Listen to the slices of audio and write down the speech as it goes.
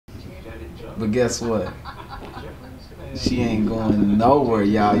But guess what? She ain't going nowhere,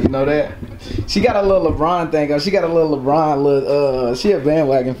 y'all. You know that? She got a little LeBron thing. She got a little LeBron. She a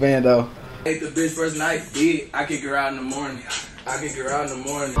bandwagon fan though. Ate the bitch first night. Did I kick her out in the morning? I kick her out in the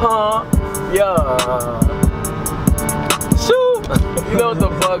morning. Yeah. Shoot. You know what the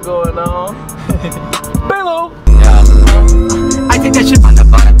fuck going on? B.LOU. I take that shit from the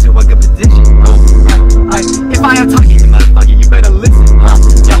bottom to a good position. If I am talking, you motherfucker, you better listen.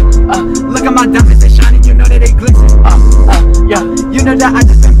 Look at my diamonds, they shining, you know that they glisten. Yeah, you know that I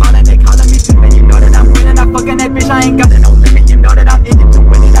just been ballin', they calling me pimpin'. You know that I'm winning, I fucking that bitch, I ain't got no limit. You know that I'm in it to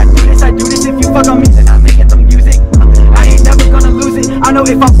win it. I do this, if you fuck on me, then I'm making some music. I ain't never gonna lose it. I know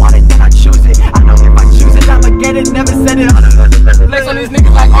if I want it, then I choose it. I know if I choose it, I'ma get it. Never said it. Flex on these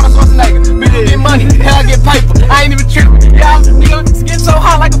niggas like Arnold Schwarzenegger. Bitch, get money, hell I get paper. I ain't even trippin'. Yeah, I'm getting so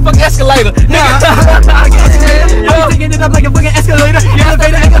high like a fucking escalator. Nigga, I'm taking it up like a fucking escalator.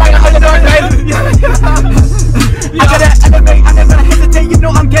 Elevator, like a elevator. I gotta elevate, I never hesitate. You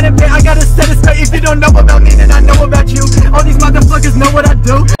know I'm getting paid. I gotta set it straight. If you don't know about me, then I know about you. All these motherfuckers know what I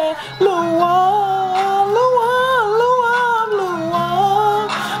do.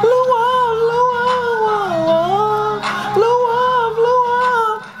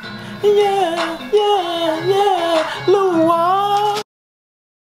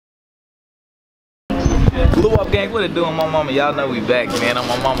 Blew up gang, what it doing, my mama? Y'all know we back, man. I'm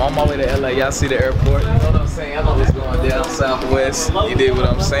on my way to LA. Y'all see the airport. You know what I'm saying? I know what's going down Southwest. You did what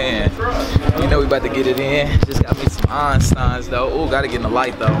I'm saying. You know we about to get it in. Just got me some Einsteins though. Oh, gotta get in the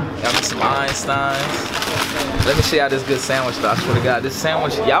light though. Got me some Einsteins. Let me show y'all this good sandwich though. I swear to God, this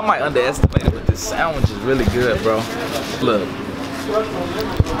sandwich, y'all might underestimate it, but this sandwich is really good, bro. Look.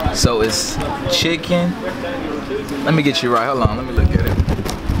 So it's chicken. Let me get you right. Hold on, let me look at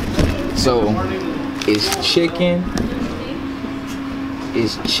it. So it's chicken,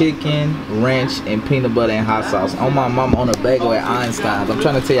 ranch, and peanut butter and hot sauce on my mama on a bagel at Einstein's. I'm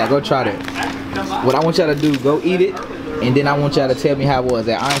trying to tell y'all, go try that. What I want y'all to do, go eat it, and then I want y'all to tell me how it was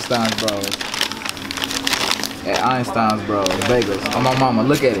at Einstein's, bro. At Einstein's, bro, bagels on my mama.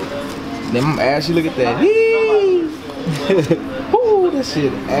 Look at it. Then I'm ashy. Look at that. Ooh, this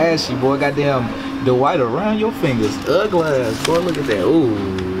shit ashy, boy. Goddamn, the white around your fingers, ugly ass, boy. Look at that. Ooh,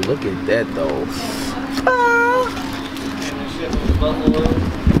 look at that though.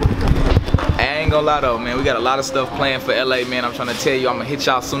 I ain't gonna lie though, man, we got a lot of stuff planned for LA, man. I'm trying to tell you, I'm gonna hit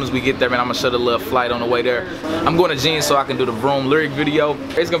y'all as soon as we get there, man. I'm gonna show the little flight on the way there. I'm going to Gene so I can do the Vroom lyric video.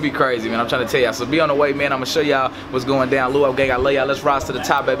 It's gonna be crazy, man. I'm trying to tell y'all. So be on the way, man. I'm gonna show y'all what's going down. Blew Up gang, I love y'all. Let's rise to the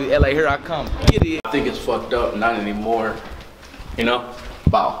top, baby. LA, here I come. Get it. I think it's fucked up, not anymore. You know?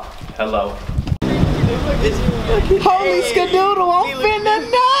 Bow. Hello. Holy skadoodle, I'm finna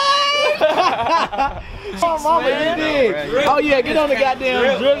nut! Oh, mama, you did. Oh, yeah, get on the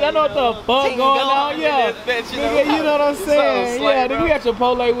goddamn drill. I know what the fuck going on. Yeah. Nigga, you know what I'm saying? Yeah, nigga, we got your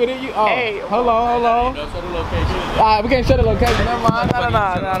pole with it. Oh, hold on. Alright, we can't show the location. Never mind.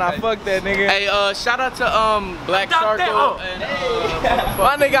 Nah. Fuck that, nigga. Hey, shout out to Black Circle and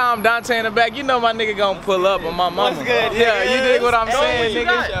my nigga, I'm Dante in the back. You know my nigga gonna pull up on my mama. What's good? Yeah, you dig what I'm saying,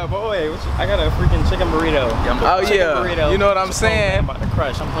 nigga? Yeah, boy, I got a freaking chicken burrito. Oh yeah, you know what I'm saying? I'm about to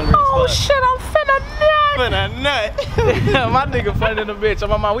crush. I'm hungry as fuck. Oh shit, I'm finna nut. Nut. My nigga funny than a bitch.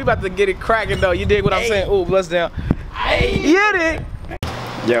 My mom, we about to get it cracking though. You dig what I'm saying? Ooh, bust down. Hey, you dig?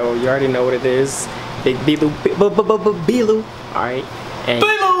 Yo, you already know what it is. Big B.LOU. B.LOU. Alright.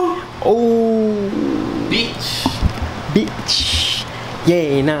 B.LOU. Oh. Beach.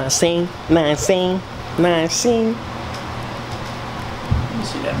 Yeah, nah, sing. Let me see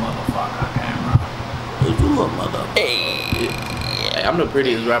that motherfucker camera. Hey, you little mother. Hey, I'm the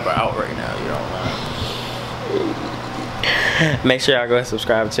prettiest rapper out right now, you know. Make sure y'all go and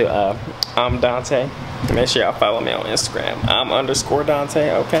subscribe to I'm Dante. Make sure y'all follow me on Instagram. I'm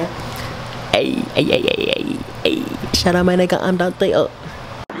 _Dante, okay? Hey. Shout out my nigga, I'm Dante. You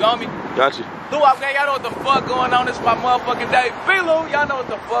on me? Got you. Blew Up gang, y'all know what the fuck going on. This is my motherfucking day. B.LOU, y'all know what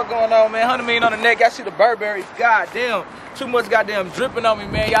the fuck going on, man. 100 million on the neck. Y'all see the Burberry. Goddamn. Too much goddamn dripping on me,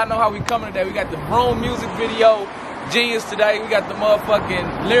 man. Y'all know how we coming today. We got the Vroom music video. Genius today. We got the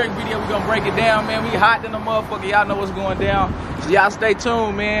motherfucking lyric video. We gonna break it down, man. We hot than the motherfucker. Y'all know what's going down. So y'all stay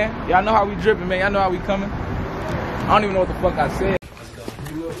tuned, man. Y'all know how we dripping, man. Y'all know how we coming. I don't even know what the fuck I said. Let's go.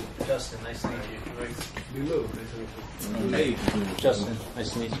 B.LOU. Justin, nice to meet you. B.LOU. Hey, Justin, nice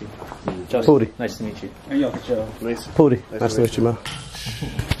to meet you. Justin, Pooty. nice to meet you. Hey, yo, nice. Pooty. Nice to meet you, man.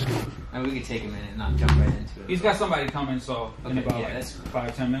 And we can take a minute and not jump right into it. He's got somebody coming, so in about yeah, that's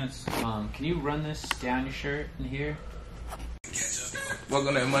 5-10 minutes. Can you run this down your shirt in here? Fuck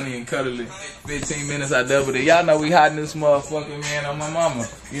on that money and cuddle it. 15 minutes, I doubled it. Y'all know we hiding this motherfucker, man, on my mama.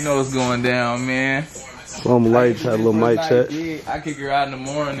 You know what's going down, man. Lights, had a little mic check. Yeah, I kick her out in the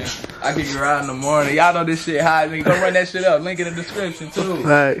morning. Y'all know this shit hot. Nigga, go run that shit up. Link in the description, too.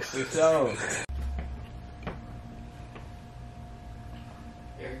 Thanks. For sure.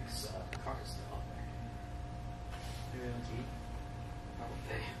 Eric's car is still up there.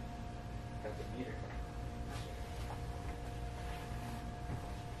 Okay. Got the meter.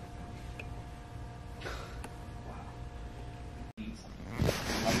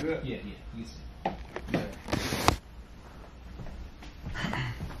 I'm good. Yeah, easy.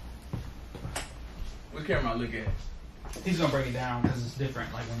 What camera I look at? He's gonna break it down because it's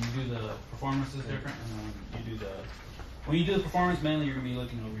different. Like when you do the performance, is different, and then when you do the performance, mainly you're gonna be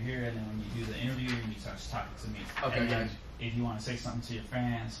looking over here, and then when you do the interview, you're gonna be talking to me. Okay, and then gotcha. if you want to say something to your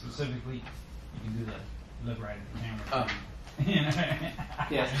fans specifically, you can do the look right at the camera.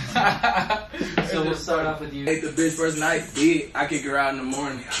 Yeah. So we'll start off with you. Ate the bitch first night. Did I kick her out in the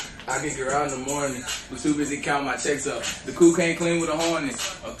morning? Was too busy counting my checks up. The cool can't clean with a hornet.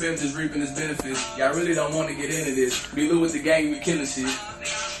 A pimp just reaping his benefits. Y'all really don't want to get into this. B.LOU with the gang, we killing shit.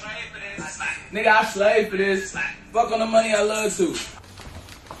 Nigga, I slave for this. Fuck on the money I love to.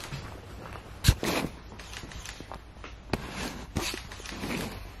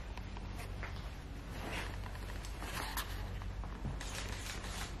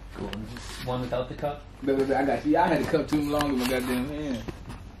 One without the cup. Baby, I got you. I had the cup too long in my goddamn hand.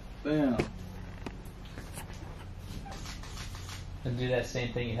 Damn. And do that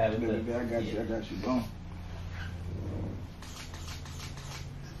same thing you have with Baby, the. I got you. Boom.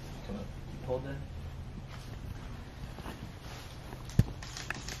 Come up. Hold that.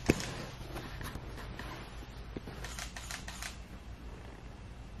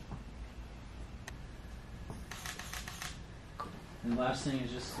 And the last thing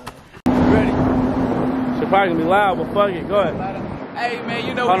is just. Ready? Should probably gonna be loud, but fuck it. Go ahead. Hey man,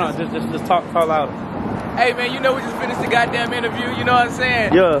 you know. Hold on, just talk louder. Hey man, you know we just finished the goddamn interview. You know what I'm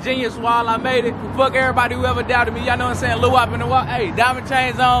saying? Yeah. Genius while I made it. Fuck everybody who ever doubted me. Y'all know what I'm saying? Lou up in the wall. Hey, diamond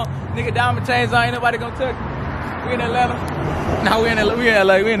chains on. Nigga, diamond chains on. Ain't nobody gonna touch me. We in Atlanta. Nah, we in LA.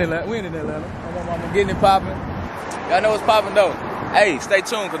 We in Atlanta. I'm getting it popping. Y'all know what's popping though. Hey, stay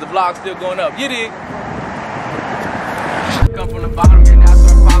tuned because the vlog's still going up. You dig? Come from the bottom and now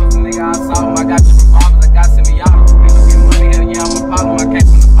start following. Nigga, I saw him. I got you from fathers. I got semi-autos. Nigga, get money. Hell yeah, I'm a problem. I came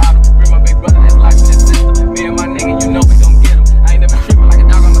from the bottom. Bring my big brother that's like this system. Me and my nigga, you know we gon' get him. I ain't never tripping like a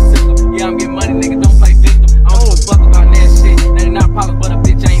dog on my system. Yeah, I'm getting money, nigga, don't play victim. I don't give a fuck about that shit. That ain't not a problem, but a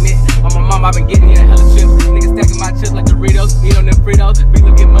bitch ain't it. On my mom, I've been getting hella chips. Niggas stacking my chips like Doritos. Eat on them Fritos. We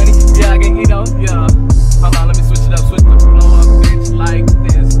look get money. Yeah, I can eat those. Yeah. Hold on, let me switch it up. Switch the flow up, bitch, like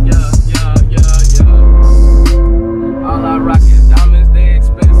this. Yeah. All I rock is diamonds, they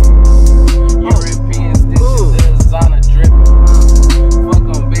expensive. European stitches, designer dripping. Fuck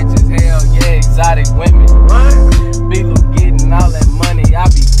on bitches, hell yeah, exotic women. B.LOU getting all that money, I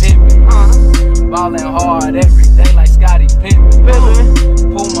be pimping. Ballin' hard every day like Scottie Pippen.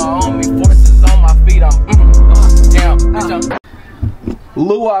 Puma on me, forces on my feet, I'm damn, bitch, I'm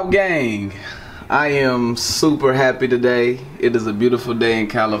Luwop gang. I am super happy today. It is a beautiful day in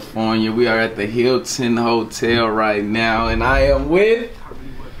California. We are at the Hilton Hotel right now, and I am with,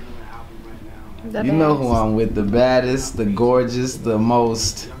 you know who I'm with, the baddest, the gorgeous, the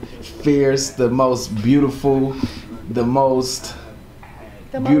most fierce, the most beautiful, the most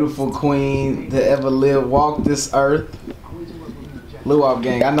beautiful queen to ever live, walk this earth. Luwop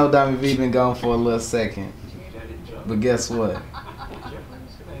gang. I know Diamond V been gone for a little second, but guess what?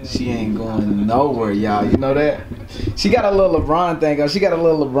 She ain't going nowhere, y'all. You know that? She got a little LeBron thing on. She got a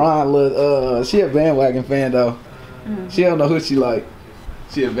little LeBron. She a bandwagon fan though. She don't know who she like.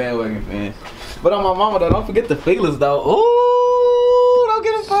 She a bandwagon fan. But on my mama though, don't forget the feelers though. Ooh, don't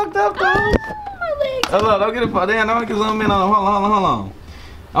get it fucked up though. Hold on, don't get it fucked. Damn, don't get zoom in on them. Hold on.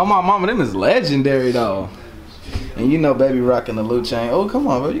 On my mama, them is legendary though. And you know, baby rocking the loot chain. Oh, come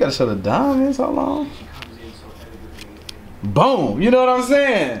on, bro. You gotta show the diamonds. Hold on. Boom! You know what I'm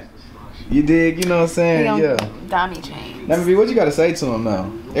saying? You dig? You know what I'm saying? Yeah. Dami chains. Diamond V, what you gotta say to him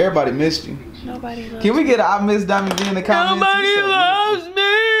now? Everybody missed you. Nobody loves Can we get a I miss Diamond V in the comments? Nobody loves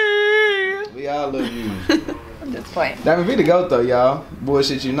me. We all love you. At this point. Diamond V the GOAT though, y'all.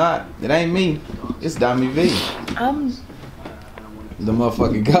 Bullshit you not. It ain't me. It's Diamond V. The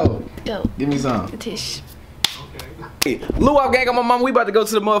motherfucking GOAT. Go. Give me some. Tish. Hey, Luau gang on my mama, we about to go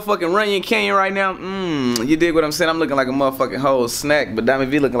to the motherfucking Runyon Canyon right now. You dig what I'm saying? I'm looking like a motherfucking whole snack, but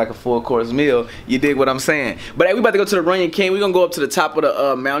Diamond V looking like a full-course meal. You dig what I'm saying? But hey, we about to go to the Runyon Canyon. We gonna go up to the top of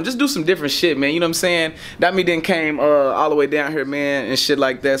the mountain, just do some different shit, man. You know what I'm saying? Diamond didn't came all the way down here, man, and shit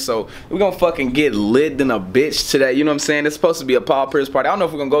like that. So we gonna fucking get lit than a bitch today. You know what I'm saying? It's supposed to be a Paul Pierce party. I don't know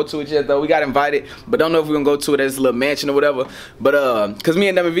if we're gonna go to it yet though. We got invited, but don't know if we're gonna go to it at this little mansion or whatever. But cause me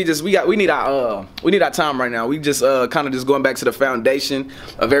and Diamond V just we need our time right now. We just kind of just going back to the foundation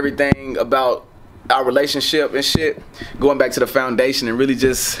of everything about our relationship and shit, going back to the foundation and really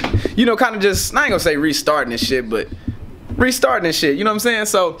just, you know, kind of just, I ain't gonna say restarting this shit, but restarting this shit, you know what I'm saying?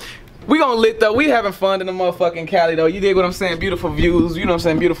 So we gonna lit though, we having fun in the motherfucking Cali though, you dig what I'm saying? Beautiful views, you know what I'm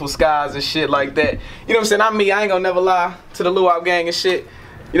saying? Beautiful skies and shit like that, you know what I'm saying? I ain't gonna never lie to the Luau gang and shit,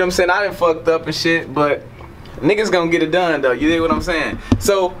 you know what I'm saying? I done fucked up and shit, but niggas gonna get it done though, you dig what I'm saying?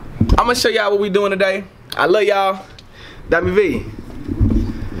 So I'm gonna show y'all what we doing today. I love y'all. Diamond V.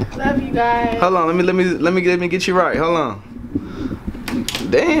 Love you guys. Hold on, let me get you right. Hold on.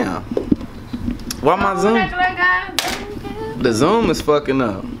 Damn. Why my Zoom? The Zoom is fucking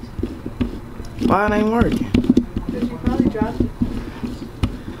up. Why it ain't working? Did you probably drop it?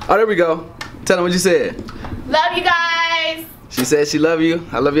 Oh, there we go. Tell them what you said. Love you guys. She said she love you.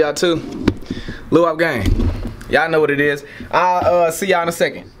 I love y'all too. Luau gang. Y'all know what it is. I'll see y'all in a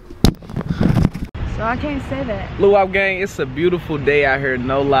second. So I can't say that. Luau gang, it's a beautiful day out here,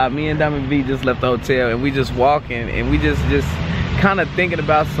 no lie. Me and Diamond V just left the hotel and we just walking and we just kind of thinking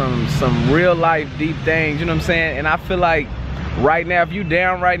about some real life deep things, you know what I'm saying? And I feel like right now, if you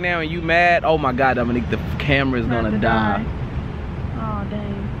down right now and you mad, oh my God, Dominique, the camera is gonna die. Oh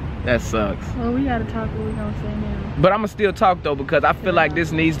dang. That sucks. Well, we gotta talk what we gonna say now. But I'ma still talk though because I feel like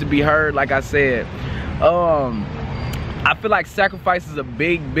this needs to be heard, like I said. I feel like sacrifice is a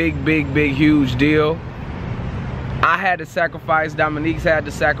big, huge deal. I had to sacrifice, Dominique's had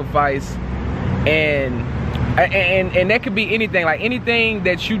to sacrifice, and that could be anything, like anything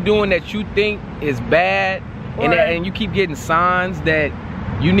that you doing that you think is bad, and you keep getting signs that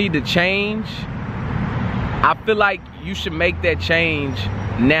you need to change. I feel like you should make that change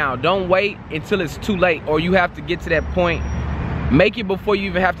now. Don't wait until it's too late, or you have to get to that point. Make it before you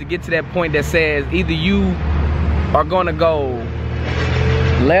even have to get to that point that says either you are gonna go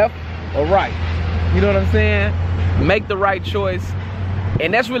left or right. You know what I'm saying? Make the right choice.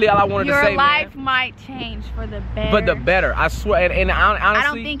 And that's really all I wanted to say, Your life might change for the better. For the better, I swear. And honestly, I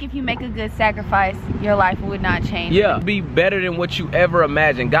don't think if you make a good sacrifice, your life would not change. Yeah, be better than what you ever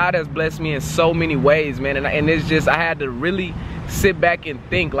imagined. God has blessed me in so many ways, man. And it's just, I had to really sit back and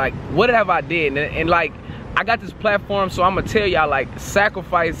think, like, what have I did? And like, I got this platform, so I'm gonna tell y'all, like,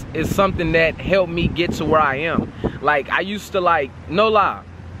 sacrifice is something that helped me get to where I am. Like, I used to, like, no lie,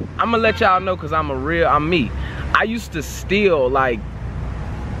 I'm gonna let y'all know because I'm me. I used to steal, like,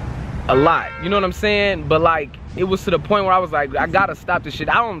 a lot, you know what I'm saying? But like, it was to the point where I was like, I gotta stop this shit.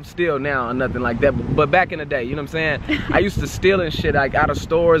 I don't steal now or nothing like that, but back in the day, you know what I'm saying? I used to steal and shit, like, out of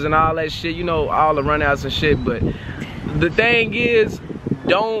stores and all that shit, you know, all the runouts and shit. But the thing is,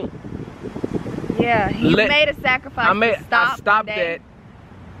 don't. Yeah, you made a sacrifice. I stopped that.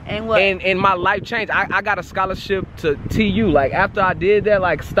 And what? And my life changed. I got a scholarship to TU. Like, after I did that,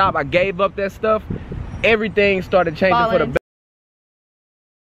 like, I gave up that stuff, everything started changing for the better.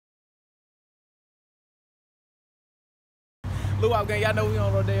 Luau gang, y'all know we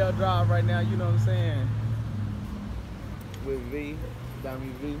on Rodeo Drive right now, you know what I'm saying? With V,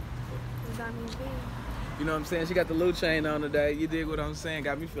 Diamond V. Diamond V. You know what I'm saying? She got the Lou chain on today. You dig what I'm saying?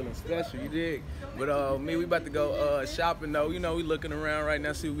 Got me feeling special, you dig? But me, we about to go shopping though. You know, we looking around right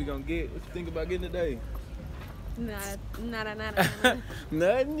now, see what we gonna get. What you think about getting today? Nada.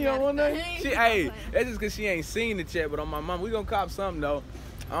 Nothing? You don't want nothing? Hey, that's just cause she ain't seen it yet, but on my mom, we gonna cop something though.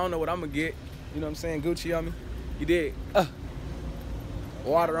 I don't know what I'm gonna get. You know what I'm saying? Gucci on me. You dig?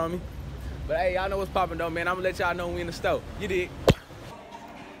 Water on me. But hey, y'all know what's popping though, man. I'm gonna let y'all know when we in the store. You dig?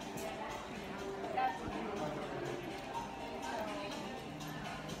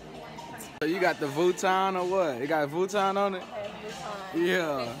 So you got the Vuitton or what? It got Vuitton on it?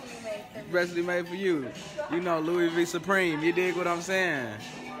 Yeah. Especially made for you. You know, Louis V Supreme. You dig what I'm saying?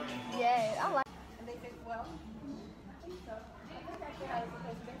 Yeah, I like. And they fit well. I think so. That's actually how it's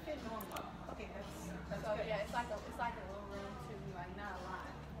supposed to be. They fit normal. Okay, that's so good. Yeah, it's like a little room too, like not a lot.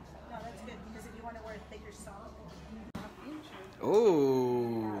 No, that's good because if you want to wear a thicker sock.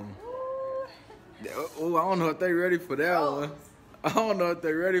 Ooh. Oh, I don't know if they ready for that one. I don't know if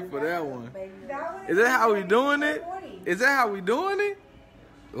they ready for that one. Is that how we doing it? Is that how we doing it?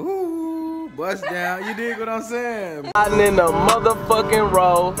 Ooh, bust down. You dig what I'm saying? Riding in the motherfucking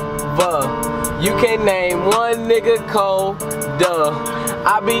Rover. You can't name one nigga cold, duh.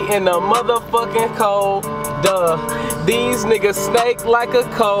 I be in the motherfucking cold, duh. These niggas snake like a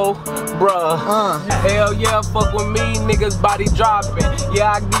cold, bruh. Hell yeah, fuck with me, niggas body dropping.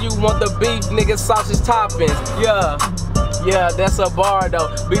 Yeah, you want the beef, niggas sausage toppings. Yeah, that's a bar though.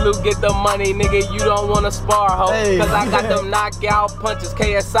 B.LOU get the money, nigga, you don't wanna spar, ho. Cause I got them knockout punches,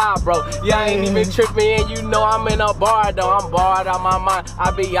 KSI, bro. Yeah, I ain't even tripping, and you know I'm in a bar though. I'm barred out my mind. I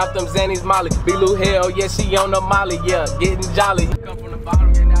be out them Xannies Molly. B.LOU, hell yeah, she on the Molly, yeah, getting jolly. Come from the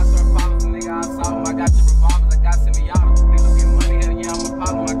bottom, and I start following, nigga, I saw him. I got your revolvers, I got semi-autos. B.LOU get money, hell yeah, I'm a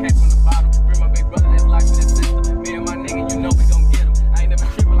problem. I came from the bottom. Bring my big brother that's locked in his system. Me and my nigga, you know we gon' get him. I ain't never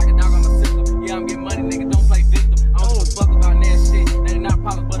tripping like a dog on my system. Yeah, I'm getting money, nigga, don't play victim. I don't give a fuck about that shit. That ain't not a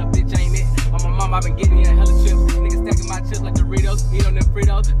problem, but a bitch ain't it. On my mom, I've been getting in hella chips. Niggas stacking my chips like Doritos. Eat on them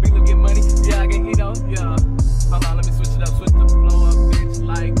Fritos. B.LOU get money, yeah, I can eat those, yeah. Hold on, let me switch it up, switch the flow up, bitch,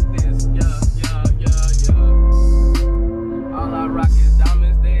 like this, yeah. All I rock is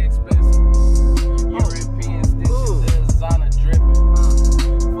diamonds, they expensive. European stitches, designer dripping.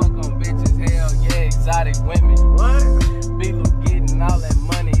 Fuck on bitches, hell yeah, exotic women. B.LOU getting all that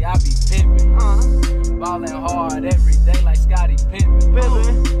money, I be pimping. Ballin' hard every day like Scottie Pippen.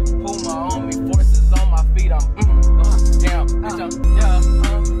 Pull my on me, forces on my feet, I'm down, bitch,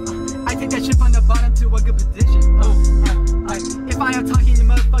 I take that shit from the bottom to a good position. If I am talking, you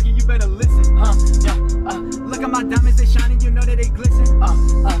motherfucker, you better listen. Look at my diamonds, they shining, you know that they glisten.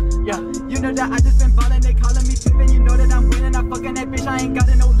 You know that I just been ballin', they calling me pimpin'. You know that I'm winning, I fucking that bitch, I ain't got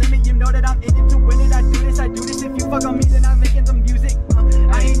no limit. You know that I'm in it to win it. I do this. If you fuck on me, then I'm making some music.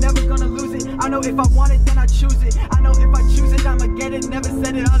 I ain't never gonna lose it. I know if I want it, then I choose it. I know if I choose it, I'ma get it. Never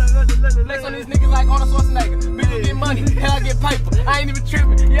said it. Flex on these niggas like Arnold Schwarzenegger. B.LOU get money, hell I get paper. I ain't even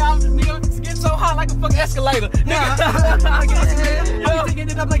tripping. Yeah, I'm nigga, getting so hot like a fucking escalator. Nigga, I be taking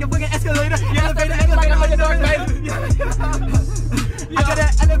it up like a fucking escalator. Elevator, like a Darth Vader. I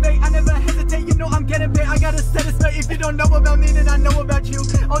gotta elevate, I never hesitate. You know I'm getting paid. I gotta set it straight. If you don't know about me, then I know about you.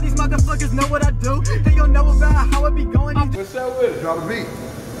 All these motherfuckers know what I do. They don't know about how it be going. What's up with it? Drop a beat.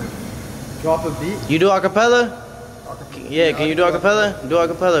 Drop a beat? You do acapella? Yeah, can you do acapella? Do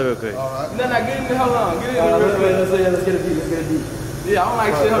acapella real quick. Alright. No, get in there, hold on. Get in there real quick. Let's get a beat. Yeah, I don't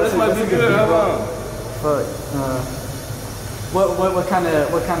like shit. This might be good. Hold on. Fuck. What kind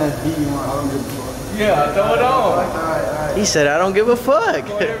of beat you want? I don't give a fuck. Yeah, throw it on. Alright. He said I don't give a fuck.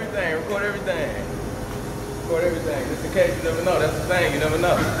 Record everything. Just in case, you never know. That's the thing, you never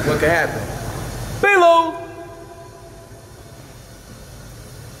know. What could happen? B.LOU!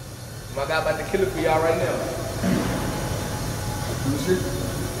 My guy about to kill it for y'all right now.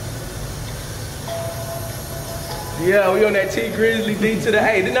 Yeah, we on that T Grizzly D to the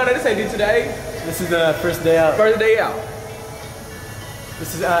A. No, this ain't D to the A. This is the first day out. First day out.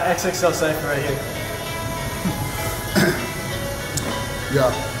 This is XXL Cypher right here.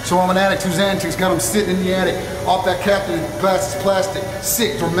 Yeah. So I'm an addict whose antics got him sitting in the attic. Off that captain, glass is plastic.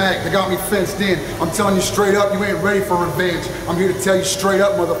 Sick, dramatic, they got me fenced in. I'm telling you straight up, you ain't ready for revenge. I'm here to tell you straight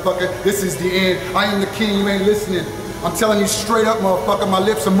up, motherfucker, this is the end. I am the king, you ain't listening. I'm telling you straight up, motherfucker, my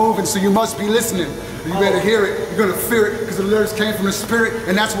lips are moving, so you must be listening. You better hear it, you're gonna fear it, because the lyrics came from the spirit,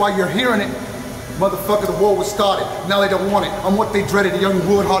 and that's why you're hearing it. Motherfucker, the war was started. Now they don't want it. I'm what they dreaded, a young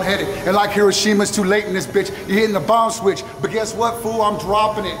wood, hard-headed. And like Hiroshima, it's too late in this bitch. You're hitting the bomb switch. But guess what, fool? I'm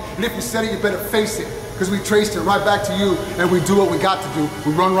dropping it. And if you said it, you better face it. Because we traced it right back to you, and we do what we got to do.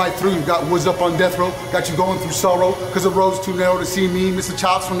 We run right through you. Got woods up on death row. Got you going through sorrow. Because the road's too narrow to see me. Mr.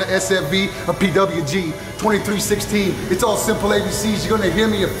 Chops from the SFV or PWG. 2316. It's all simple ABCs. You're going to hear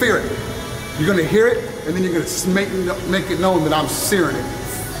me and fear it. You're going to hear it, and then you're going to make it known that I'm searing it.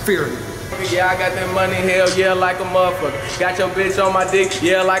 Fearing it. Yeah, I got that money, hell yeah, like a motherfucker. Got your bitch on my dick,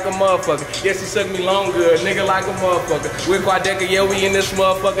 yeah, like a motherfucker. Yeah, she sucked me long good, nigga, like a motherfucker. We're Quadeca, yeah, we in this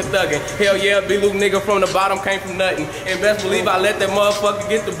motherfucker thuggin'. Hell yeah, B.LOU nigga from the bottom came from nothing. And best believe I let that motherfucker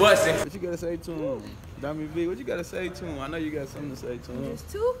get the bustin'. What you gotta say to him? Dummy V, what you gotta say to him? I know you got something to say to him. Just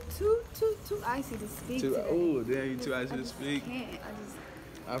too icy to speak today. Oh, damn, you too icy to speak. Can't.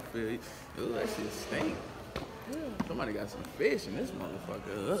 I feel you. Ooh, that shit stink. Somebody got some fish in this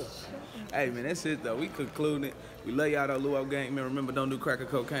motherfucker. Ugh. Hey man, that's it though. We concluding it. We love y'all though, Luau gang. Man, remember, don't do crack or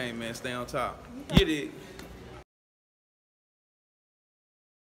cocaine, man. Stay on top. Get it.